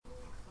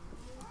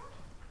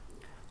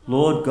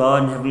Lord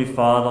God and Heavenly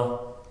Father,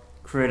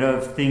 creator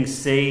of things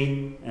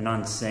seen and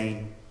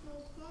unseen,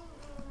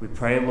 we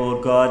pray,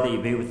 Lord God, that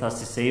you be with us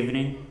this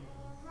evening,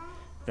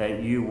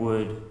 that you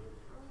would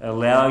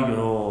allow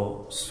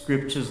your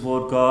scriptures,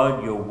 Lord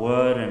God, your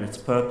word and its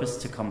purpose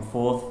to come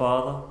forth,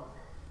 Father,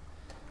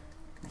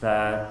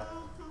 that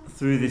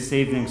through this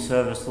evening's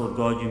service, Lord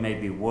God, you may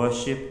be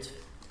worshipped,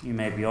 you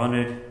may be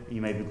honoured,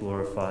 you may be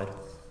glorified.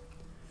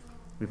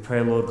 We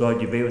pray, Lord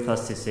God, you be with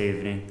us this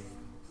evening.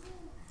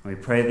 And we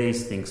pray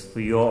these things for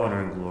your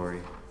honour and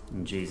glory.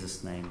 In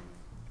Jesus' name,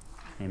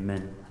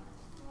 amen.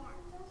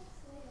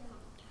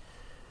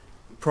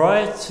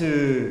 Prior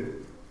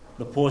to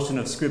the portion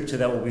of Scripture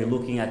that we'll be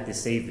looking at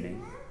this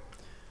evening,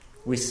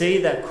 we see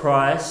that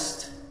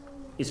Christ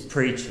is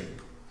preaching.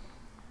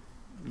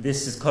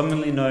 This is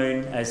commonly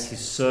known as his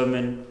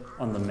Sermon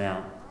on the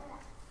Mount.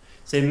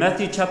 So in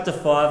Matthew chapter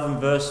 5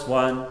 and verse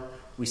 1,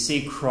 we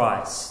see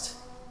Christ.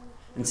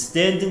 And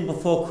standing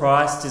before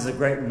Christ is a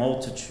great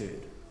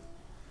multitude.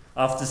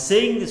 After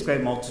seeing this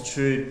great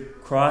multitude,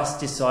 Christ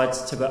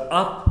decides to go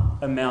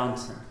up a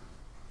mountain.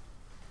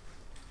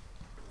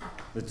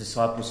 The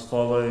disciples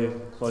follow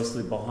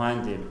closely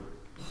behind him.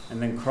 And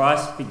then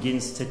Christ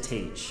begins to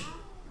teach.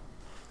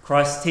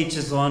 Christ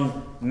teaches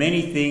on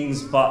many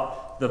things,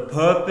 but the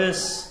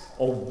purpose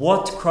of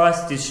what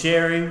Christ is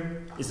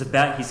sharing is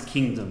about his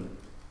kingdom.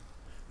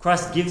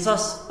 Christ gives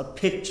us a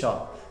picture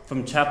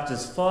from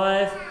chapters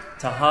 5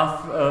 to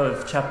half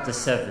of chapter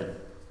 7.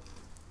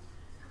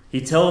 He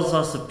tells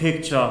us a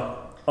picture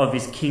of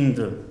his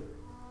kingdom.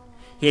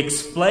 He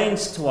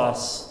explains to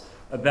us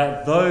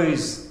about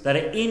those that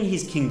are in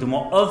his kingdom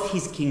or of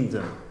his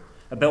kingdom,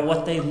 about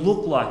what they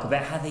look like,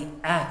 about how they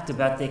act,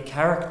 about their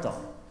character.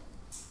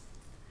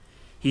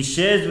 He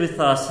shares with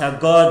us how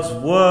God's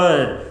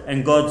word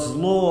and God's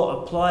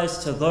law applies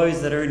to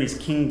those that are in his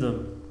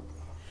kingdom.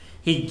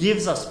 He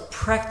gives us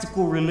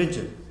practical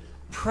religion,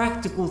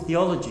 practical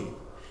theology,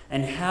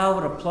 and how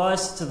it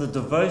applies to the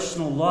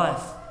devotional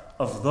life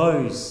of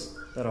those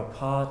that are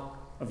part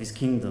of his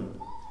kingdom.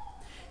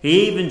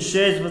 He even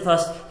shares with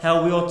us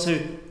how we ought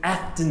to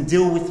act and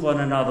deal with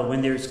one another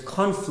when there is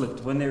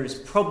conflict, when there is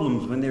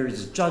problems, when there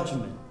is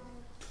judgment.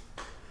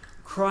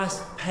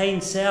 Christ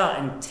paints out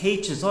and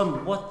teaches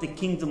on what the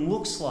kingdom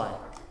looks like.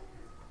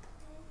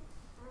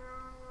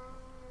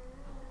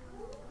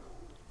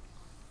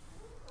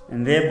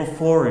 And there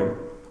before him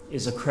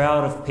is a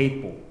crowd of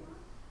people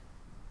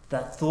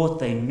that thought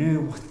they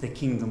knew what the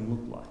kingdom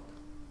looked like.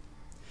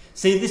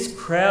 See, this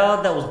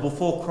crowd that was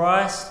before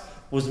Christ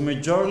was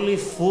majorly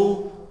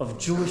full of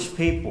Jewish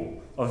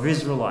people, of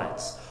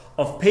Israelites,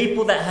 of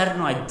people that had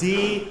an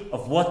idea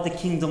of what the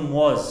kingdom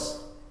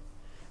was.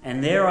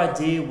 And their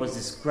idea was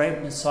this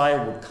great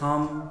Messiah would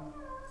come,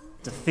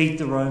 defeat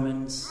the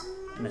Romans,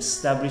 and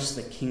establish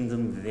the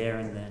kingdom there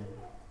and then.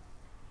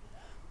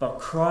 But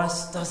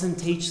Christ doesn't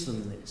teach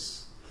them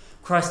this.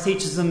 Christ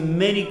teaches them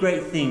many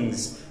great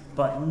things,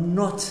 but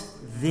not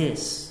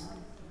this.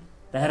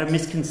 They had a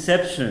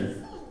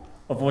misconception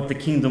of what the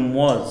kingdom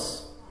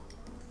was.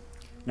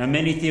 Now,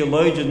 many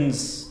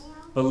theologians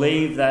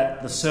believe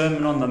that the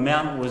Sermon on the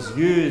Mount was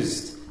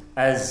used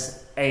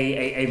as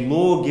a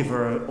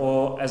lawgiver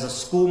or as a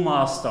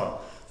schoolmaster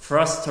for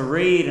us to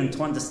read and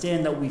to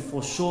understand that we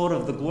fall short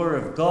of the glory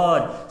of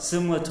God,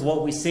 similar to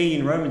what we see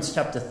in Romans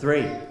chapter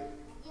 3.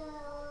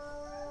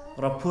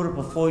 But I put it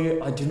before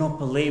you, I do not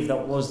believe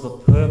that was the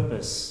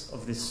purpose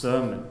of this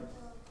sermon.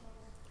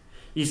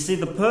 You see,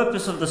 the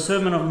purpose of the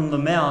Sermon on the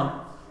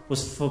Mount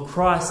was for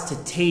Christ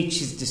to teach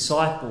his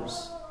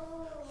disciples,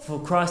 for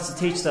Christ to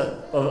teach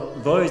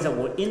those that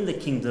were in the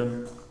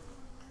kingdom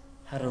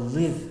how to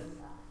live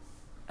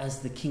as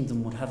the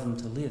kingdom would have them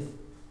to live.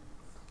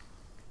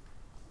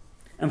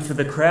 And for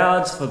the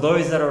crowds, for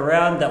those that are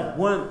around that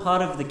weren't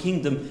part of the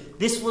kingdom,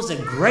 this was a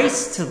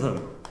grace to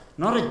them,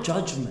 not a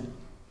judgment.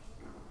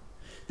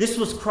 This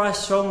was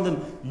Christ showing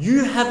them,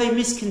 you have a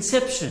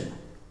misconception.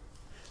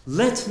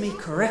 Let me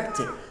correct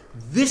it.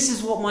 This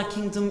is what my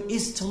kingdom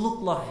is to look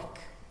like.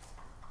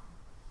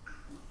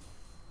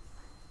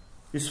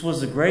 This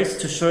was a grace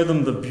to show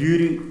them the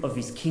beauty of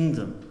his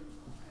kingdom,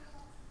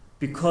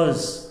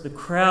 because the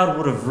crowd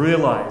would have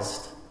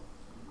realized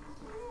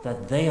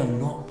that they are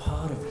not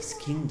part of his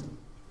kingdom.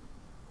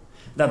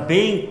 That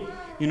being,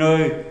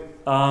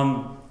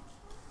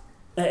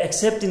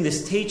 accepting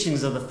these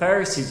teachings of the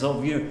Pharisees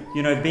of,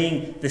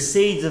 being the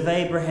seeds of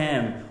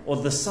Abraham or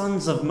the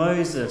sons of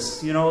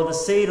Moses, or the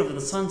seed of the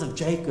sons of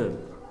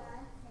Jacob,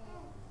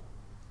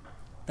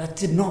 that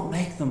did not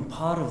make them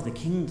part of the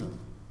kingdom.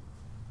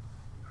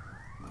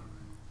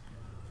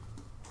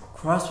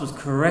 Christ was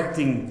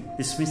correcting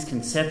this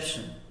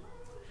misconception.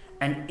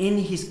 And in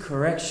his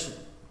correction,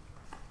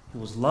 he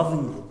was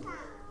loving them.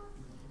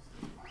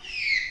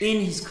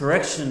 In his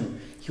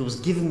correction, he was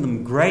giving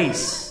them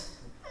grace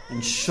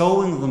and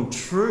showing them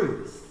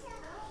truth.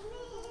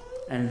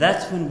 And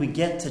that's when we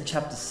get to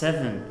chapter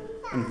 7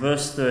 and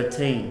verse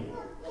 13.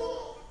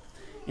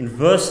 In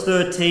verse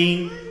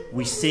 13,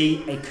 we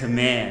see a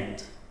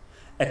command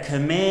a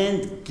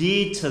command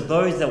geared to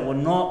those that were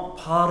not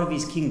part of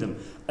his kingdom,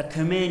 a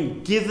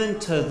command given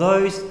to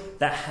those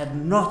that had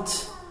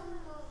not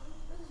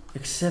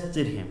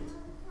accepted him.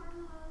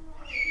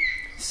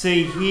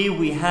 See, here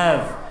we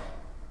have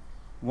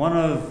one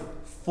of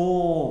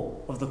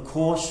 4 of the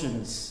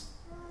cautions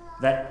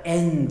that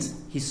end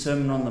his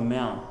Sermon on the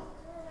Mount.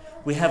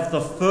 We have the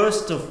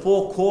first of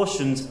 4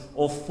 cautions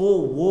or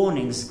 4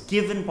 warnings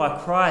given by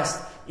Christ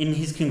in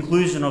his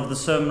conclusion of the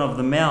Sermon on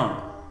the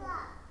Mount.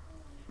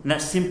 And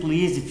that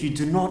simply is, if you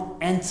do not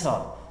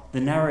enter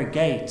the narrow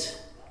gate,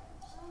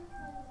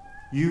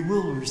 you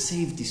will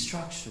receive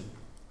destruction.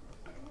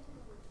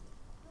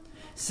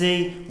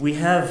 See, we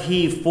have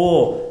here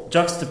 4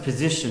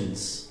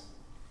 juxtapositions.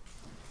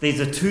 These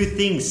are 2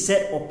 things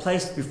set or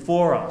placed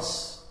before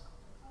us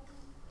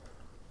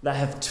that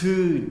have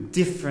 2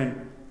 different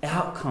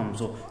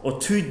outcomes or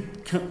 2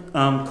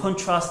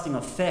 contrasting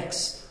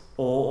effects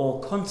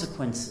or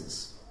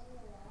consequences.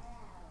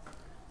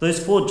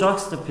 Those 4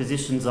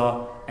 juxtapositions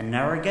are a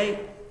narrow gate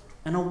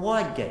and a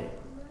wide gate,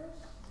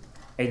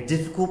 a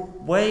difficult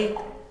way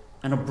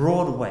and a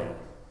broad way,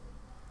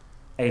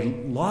 a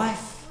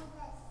life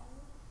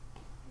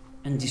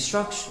and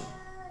destruction,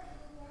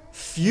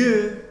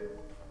 few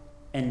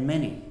and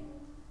many.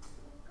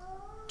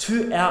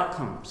 2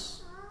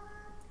 outcomes,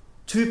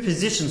 2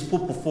 positions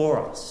put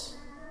before us,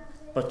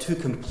 but 2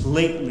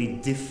 completely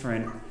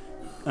different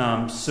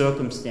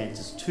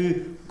circumstances,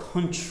 2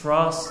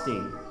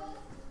 contrasting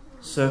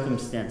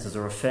circumstances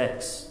or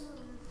effects.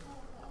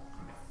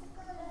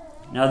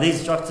 Now,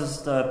 these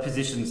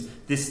juxtapositions,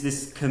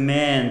 this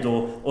command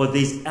or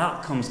these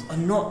outcomes are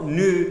not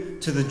new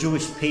to the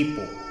Jewish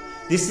people.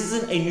 This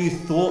isn't a new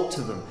thought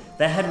to them.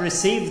 They had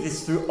received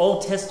this through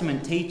Old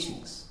Testament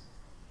teachings.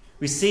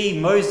 We see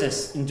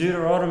Moses in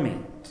Deuteronomy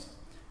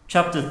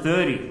chapter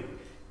 30,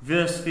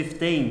 verse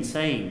 15,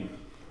 saying,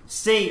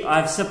 "See, I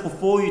have set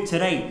before you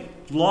today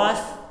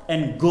life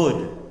and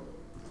good,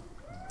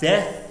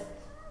 death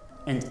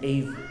and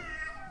evil."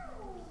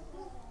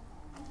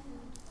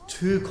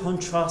 2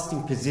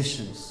 contrasting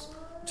positions,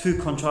 2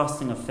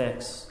 contrasting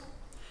effects.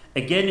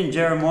 Again in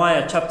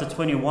Jeremiah chapter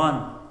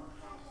 21,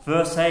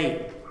 verse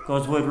 8,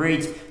 God's word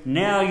reads,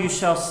 "Now you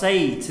shall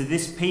say to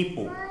this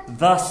people,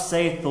 thus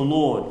saith the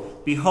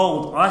Lord,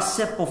 behold, I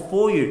set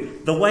before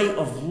you the way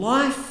of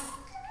life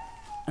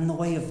and the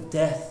way of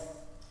death."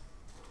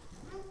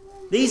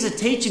 These are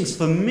teachings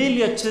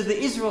familiar to the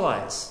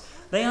Israelites.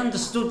 They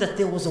understood that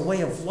there was a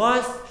way of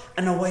life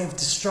and a way of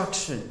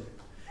destruction.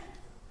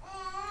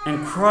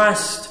 And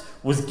Christ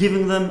was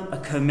giving them a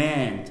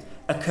command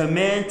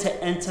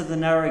to enter the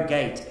narrow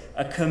gate,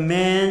 a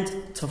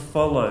command to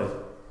follow.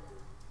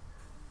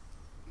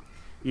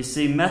 You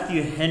see,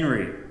 Matthew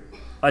Henry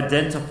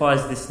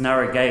identifies this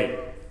narrow gate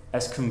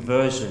as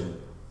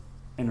conversion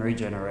and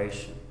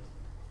regeneration.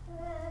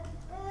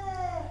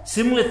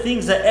 Similar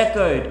things are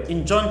echoed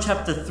in John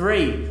chapter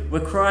 3,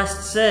 where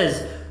Christ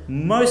says,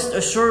 "Most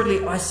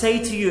assuredly I say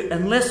to you,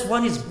 unless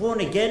one is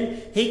born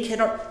again, he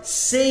cannot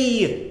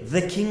see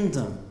the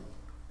kingdom."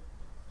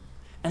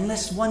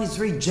 Unless one is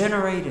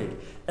regenerated,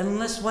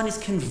 unless one is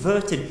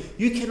converted,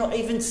 you cannot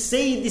even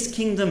see this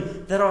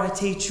kingdom that I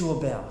teach you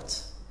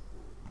about.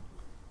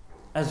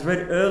 As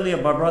read earlier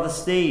by Brother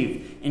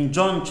Steve, in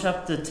John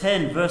chapter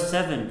 10, verse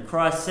 7,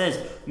 Christ says,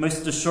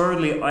 "Most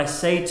assuredly I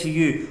say to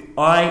you,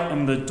 I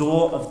am the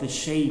door of the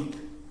sheep."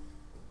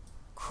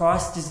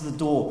 Christ is the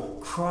door.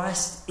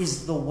 Christ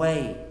is the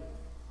way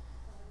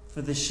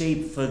for the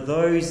sheep, for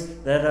those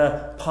that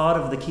are part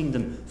of the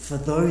kingdom, for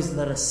those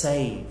that are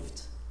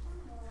saved.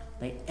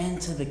 They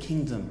enter the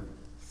kingdom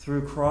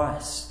through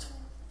Christ.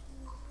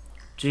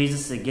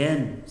 Jesus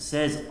again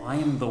says, "I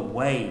am the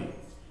way,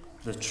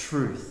 the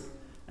truth,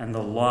 and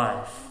the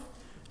life.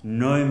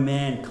 No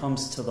man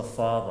comes to the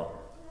Father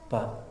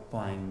but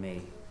by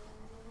me."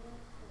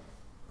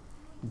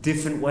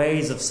 Different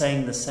ways of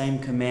saying the same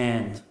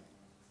command.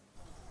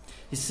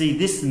 You see,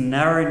 this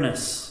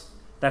narrowness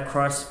that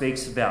Christ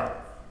speaks about,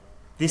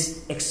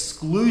 this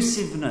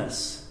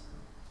exclusiveness,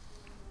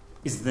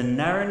 is the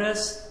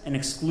narrowness and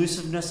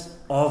exclusiveness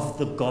of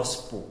the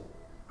gospel.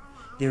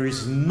 There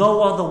is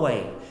no other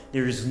way.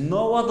 There is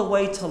no other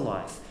way to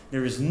life.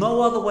 There is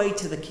no other way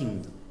to the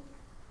kingdom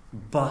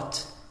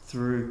but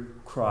through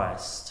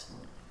Christ,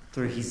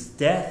 through his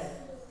death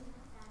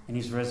and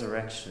his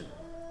resurrection,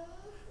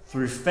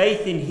 through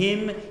faith in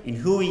him, in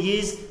who he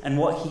is and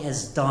what he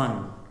has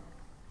done,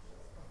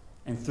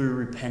 and through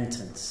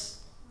repentance.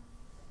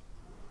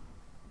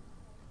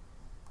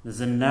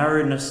 There's a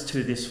narrowness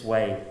to this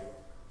way.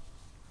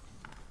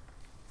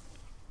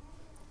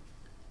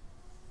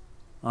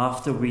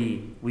 After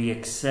we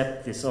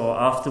accept this, or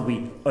after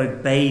we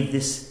obey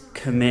this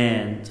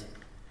command,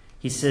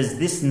 he says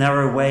this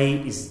narrow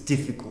way is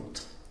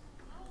difficult.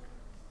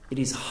 It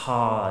is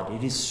hard.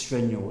 It is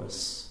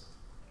strenuous.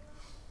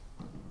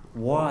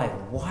 Why?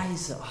 Why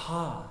is it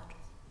hard?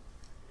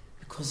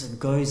 Because it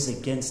goes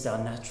against our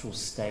natural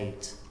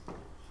state.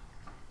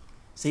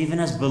 So even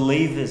as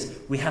believers,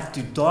 we have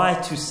to die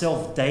to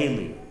self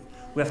daily.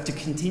 We have to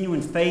continue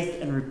in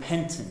faith and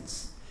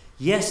repentance.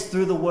 Yes,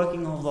 through the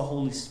working of the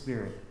Holy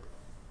Spirit.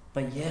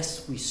 But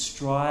yes, we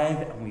strive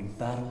and we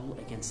battle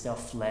against our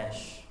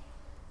flesh.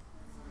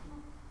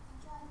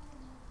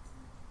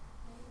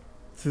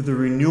 Through the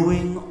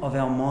renewing of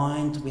our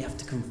mind, we have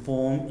to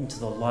conform into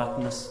the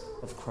likeness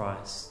of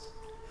Christ.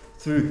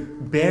 Through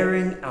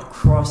bearing our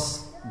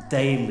cross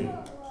daily.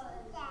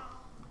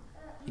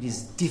 It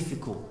is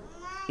difficult.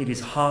 It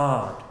is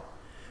hard.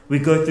 We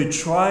go through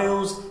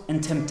trials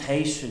and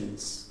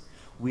temptations.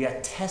 We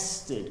are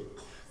tested.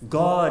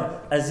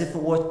 God, as if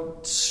it were,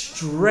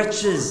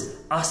 stretches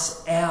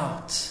us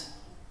out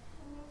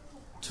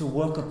to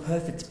work a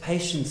perfect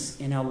patience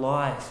in our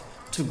life,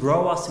 to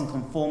grow us and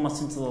conform us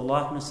into the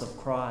likeness of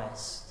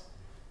Christ.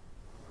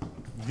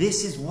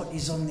 This is what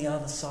is on the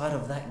other side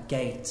of that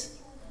gate.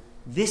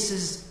 This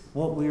is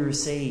what we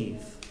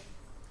receive.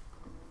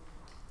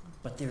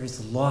 But there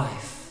is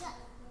life,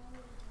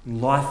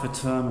 life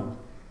eternal.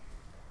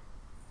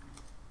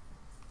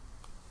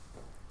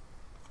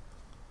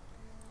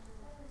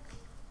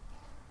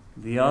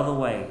 The other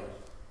way,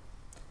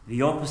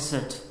 the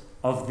opposite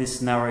of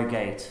this narrow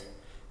gate,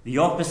 the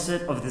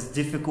opposite of this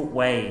difficult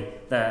way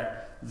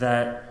that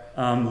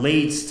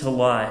leads to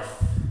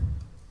life,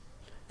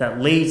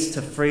 that leads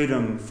to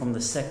freedom from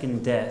the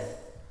second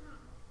death,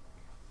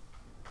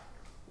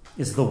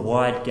 is the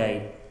wide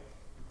gate.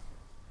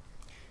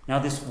 Now,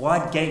 this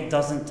wide gate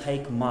doesn't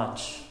take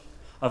much.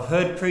 I've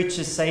heard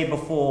preachers say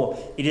before,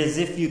 it is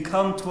as if you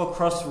come to a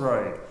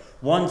crossroad.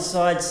 One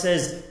side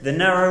says the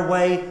narrow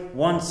way,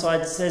 one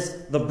side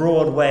says the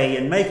broad way,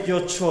 and make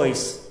your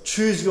choice,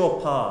 choose your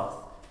path.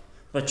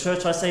 But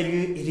church, I say to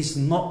you, it is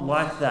not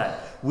like that.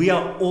 We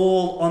are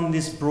all on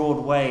this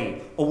broad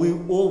way, or we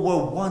all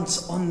were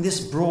once on this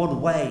broad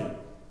way.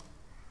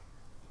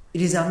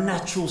 It is our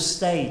natural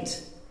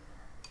state.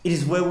 It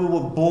is where we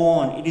were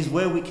born. It is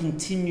where we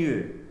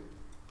continue.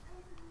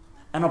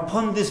 And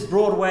upon this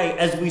broad way,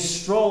 as we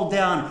stroll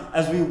down,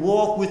 as we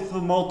walk with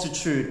the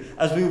multitude,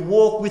 as we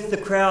walk with the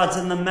crowds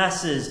and the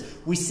masses,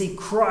 we see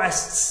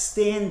Christ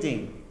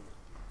standing,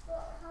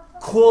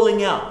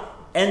 calling out,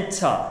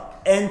 enter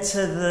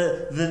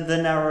the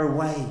narrow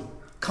way.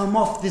 Come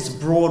off this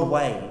broad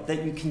way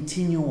that you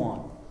continue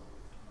on.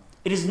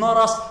 It is not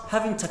us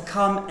having to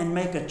come and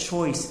make a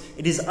choice.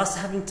 It is us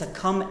having to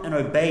come and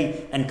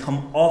obey and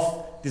come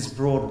off this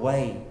broad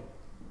way.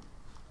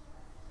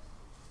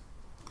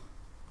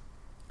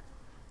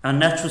 Our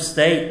natural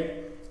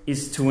state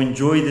is to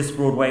enjoy this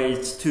broad way.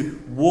 It's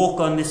to walk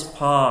on this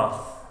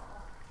path.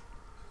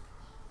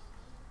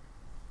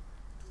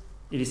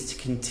 It is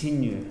to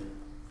continue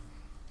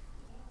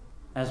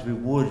as we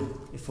would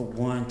if it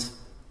weren't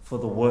for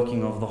the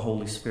working of the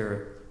Holy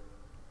Spirit.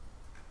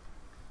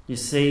 You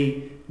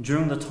see,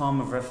 during the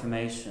time of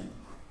Reformation,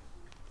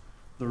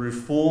 the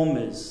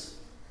Reformers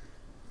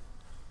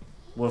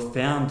were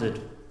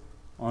founded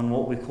on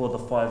what we call the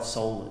 5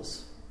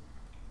 solas.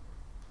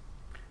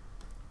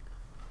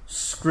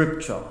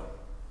 Scripture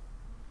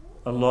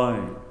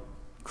alone,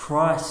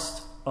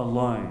 Christ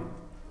alone,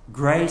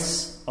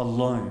 grace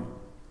alone,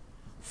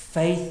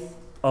 faith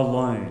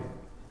alone,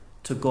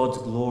 to God's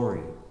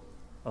glory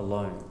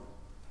alone.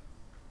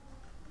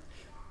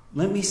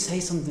 Let me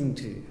say something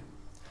to you.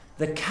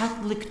 The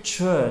Catholic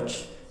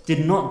Church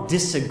did not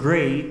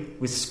disagree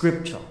with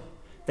Scripture.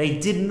 They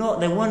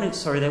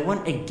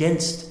weren't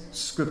against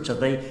Scripture.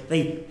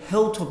 They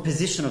held to a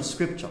position of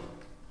Scripture.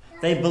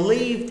 They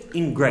believed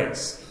in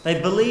grace.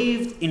 They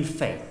believed in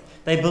faith.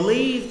 They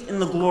believed in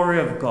the glory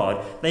of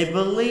God. They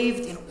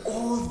believed in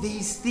all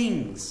these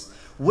things.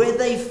 Where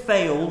they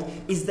failed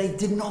is they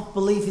did not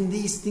believe in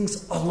these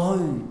things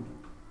alone.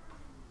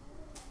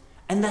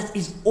 And that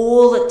is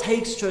all it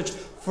takes, church,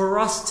 for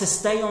us to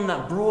stay on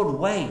that broad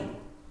way.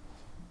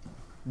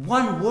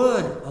 One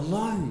word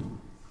alone.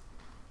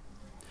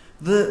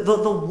 The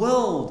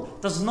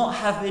world does not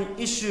have an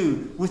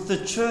issue with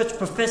the church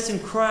professing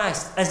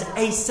Christ as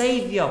a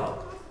saviour.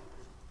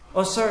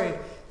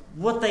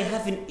 What they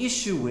have an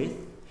issue with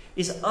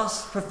is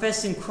us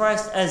professing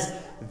Christ as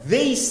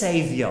the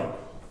saviour.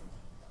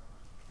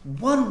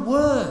 One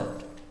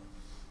word.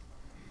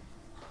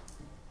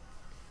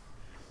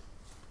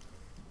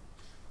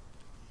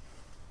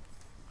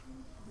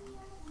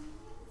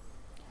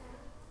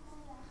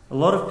 A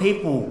lot of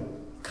people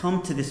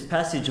come to this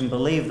passage and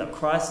believe that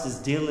Christ is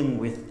dealing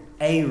with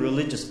a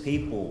religious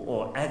people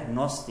or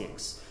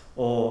agnostics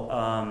or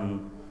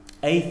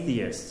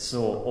atheists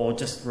or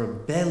just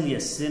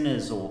rebellious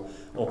sinners or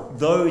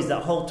those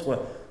that hold to a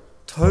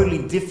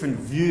totally different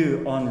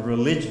view on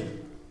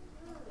religion.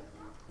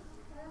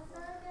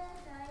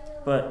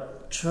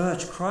 But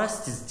church,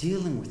 Christ is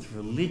dealing with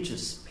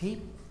religious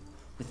people,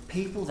 with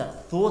people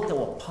that thought they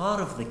were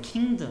part of the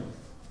kingdom.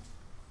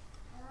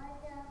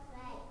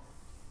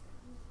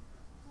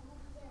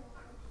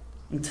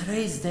 In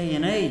today's day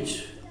and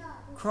age,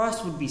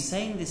 Christ would be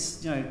saying this,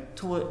 to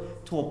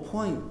a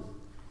point,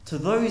 to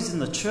those in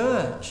the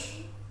church,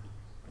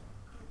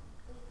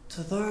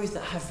 to those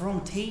that have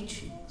wrong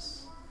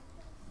teachings,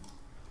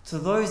 to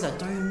those that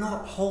do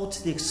not hold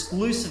to the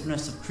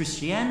exclusiveness of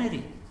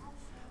Christianity,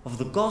 of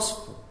the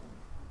gospel.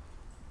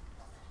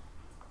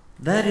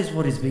 That is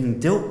what is being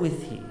dealt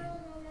with here.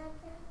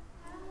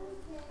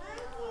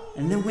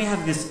 And then we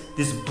have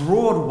this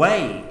broad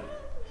way.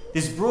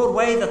 This broad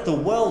way that the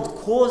world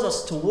calls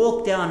us to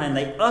walk down and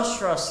they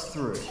usher us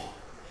through.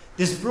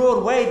 This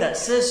broad way that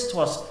says to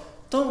us,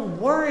 don't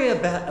worry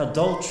about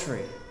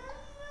adultery.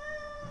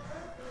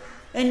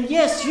 And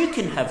yes, you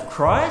can have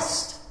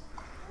Christ,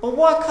 but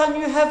why can't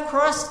you have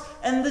Christ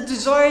and the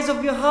desires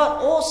of your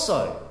heart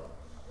also?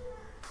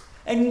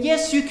 And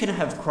yes, you can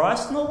have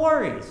Christ, no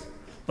worries.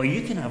 But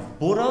you can have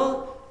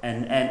Buddha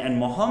and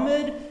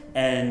Muhammad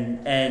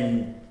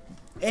and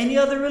any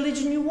other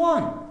religion you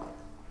want.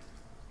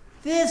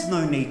 There's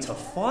no need to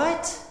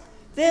fight.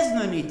 There's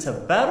no need to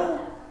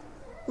battle.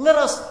 Let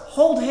us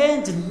hold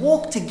hands and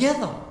walk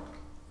together.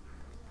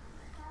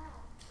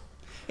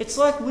 It's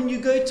like when you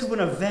go to an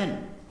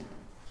event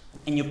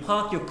and you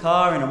park your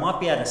car, and it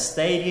might be at a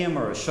stadium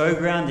or a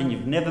showground and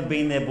you've never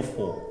been there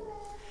before.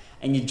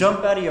 And you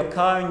jump out of your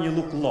car and you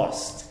look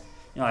lost.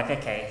 You're like,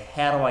 okay,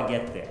 how do I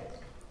get there?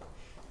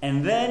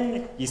 And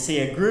then you see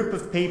a group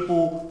of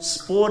people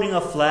sporting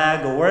a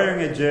flag or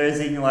wearing a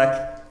jersey, and you're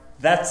like,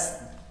 that's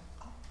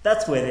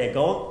where they're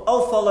going.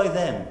 I'll follow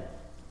them.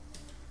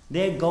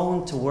 They're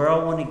going to where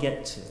I want to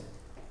get to.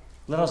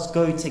 Let us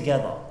go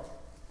together.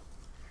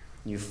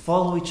 You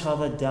follow each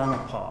other down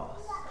a path.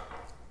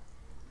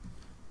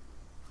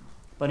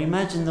 But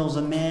imagine there was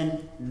a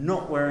man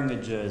not wearing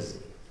a jersey,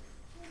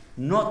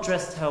 not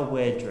dressed how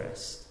we're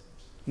dressed,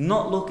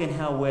 not looking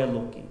how we're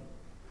looking,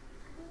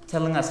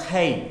 telling us,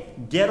 hey,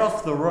 get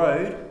off the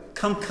road,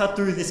 come cut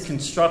through this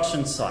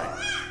construction site.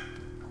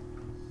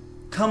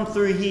 Come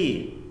through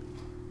here.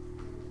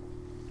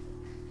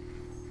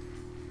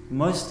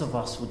 Most of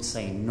us would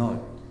say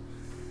no.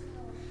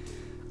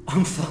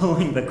 I'm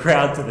following the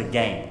crowd to the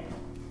game.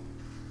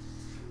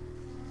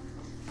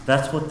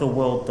 That's what the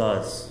world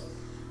does.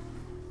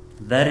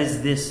 That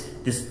is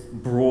this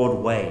broad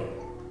way.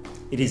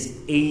 It is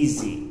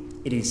easy.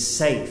 It is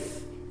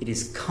safe. It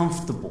is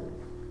comfortable.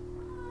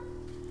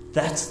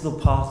 That's the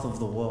path of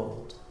the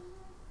world.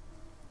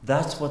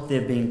 That's what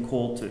they're being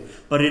called to.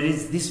 But it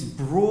is this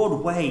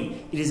broad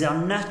way. It is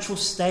our natural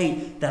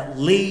state that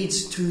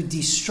leads to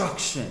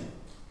destruction.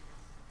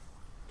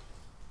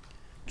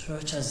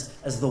 Church,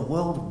 as the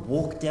world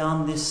walk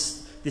down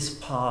this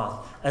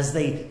path, as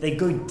they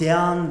go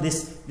down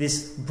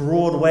this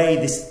broad way,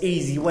 this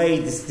easy way,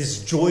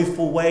 this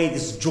joyful way,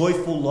 this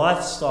joyful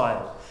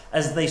lifestyle,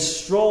 as they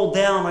stroll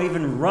down or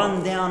even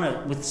run down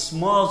it with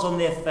smiles on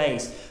their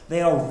face, they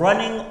are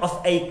running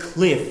off a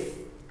cliff.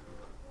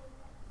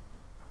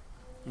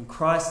 And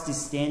Christ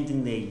is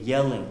standing there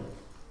yelling,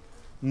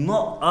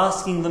 not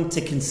asking them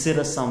to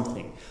consider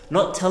something,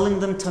 not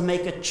telling them to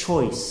make a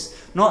choice,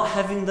 not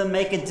having them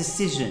make a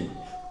decision,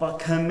 but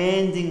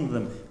commanding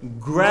them,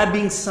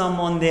 grabbing some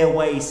on their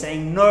way,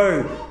 saying,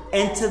 no,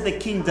 enter the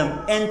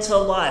kingdom, enter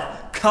life,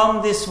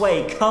 come this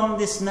way, come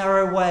this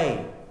narrow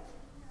way.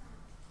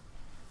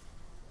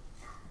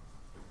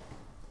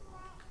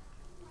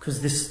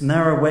 Because this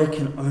narrow way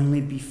can only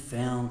be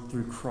found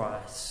through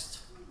Christ.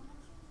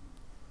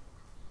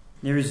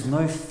 There is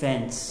no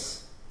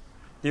fence.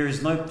 There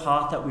is no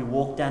path that we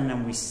walk down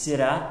and we sit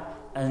at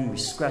and we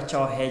scratch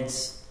our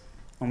heads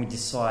and we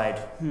decide,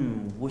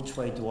 which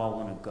way do I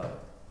want to go?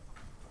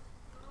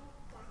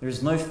 There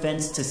is no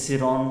fence to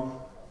sit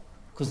on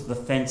because the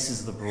fence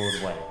is the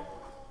broad way.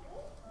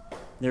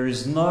 There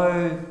is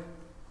no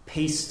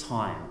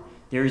peacetime.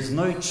 There is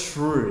no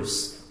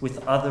truce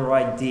with other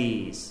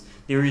ideas.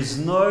 There is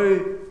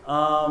no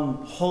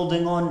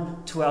holding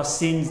on to our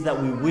sins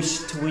that we wish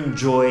to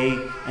enjoy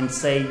and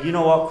say, you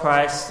know what,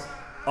 Christ,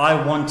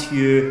 I want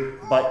you,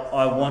 but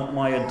I want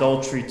my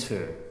adultery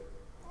too.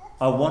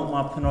 I want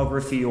my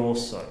pornography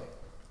also.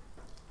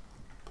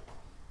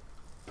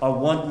 I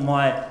want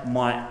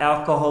my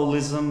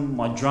alcoholism,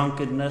 my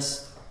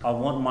drunkenness. I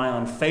want my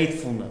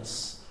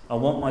unfaithfulness. I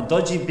want my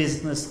dodgy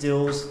business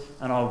deals,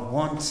 and I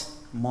want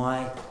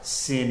my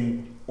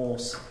sin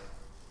also.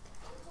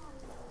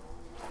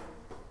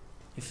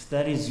 If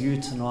that is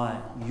you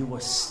tonight, you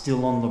are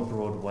still on the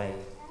broad way.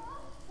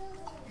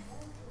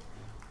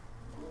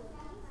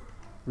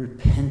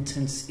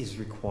 Repentance is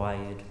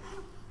required.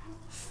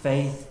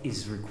 Faith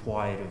is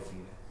required of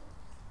you.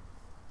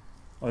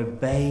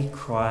 Obey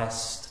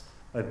Christ.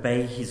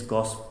 Obey his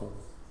gospel.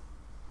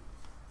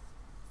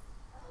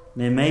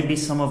 There may be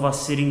some of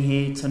us sitting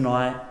here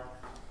tonight,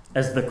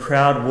 as the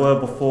crowd were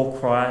before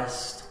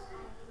Christ,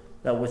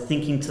 that were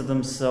thinking to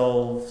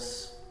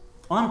themselves,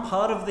 I'm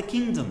part of the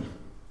kingdom.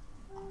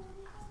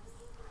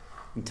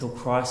 Until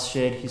Christ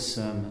shared his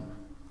sermon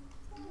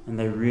and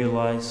they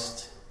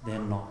realized they're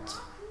not.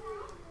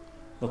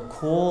 The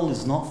call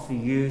is not for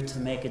you to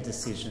make a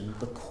decision.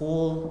 The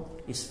call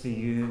is for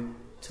you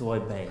to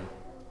obey.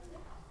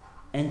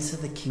 Enter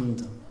the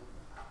kingdom.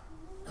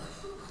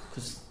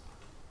 Because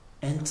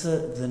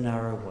enter the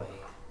narrow way,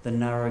 the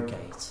narrow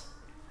gate.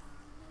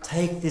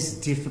 Take this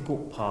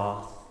difficult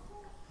path,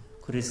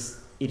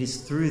 because it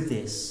is through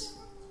this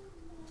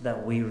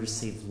that we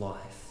receive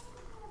life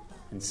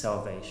and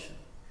salvation.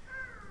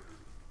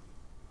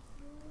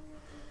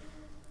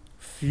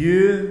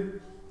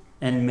 few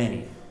and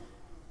many.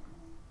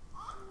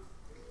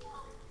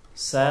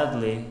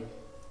 Sadly,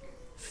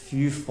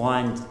 few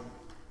find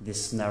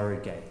this narrow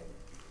gate.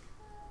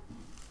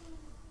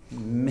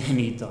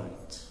 Many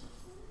don't.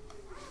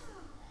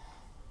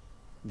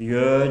 The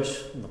urge,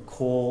 and the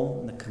call,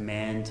 and the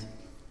command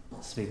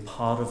is to be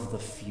part of the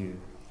few,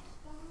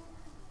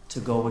 to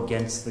go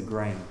against the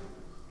grain.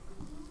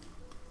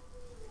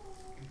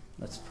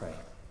 Let's pray.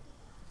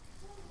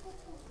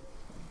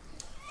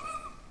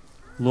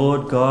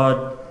 Lord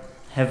God,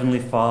 Heavenly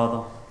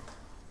Father,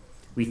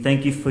 we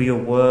thank you for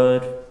your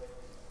word.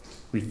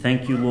 We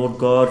thank you, Lord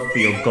God, for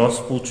your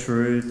gospel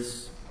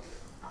truths.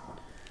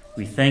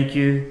 We thank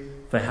you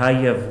for how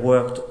you have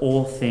worked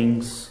all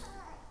things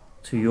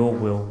to your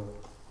will.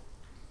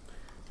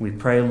 We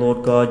pray,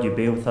 Lord God, you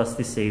be with us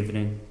this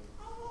evening,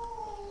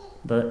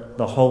 that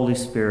the Holy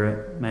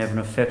Spirit may have an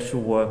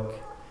effectual work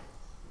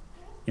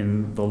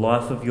in the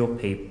life of your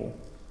people.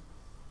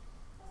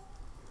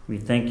 We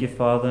thank you,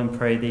 Father, and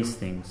pray these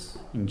things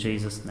in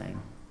Jesus'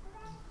 name.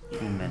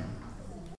 Amen.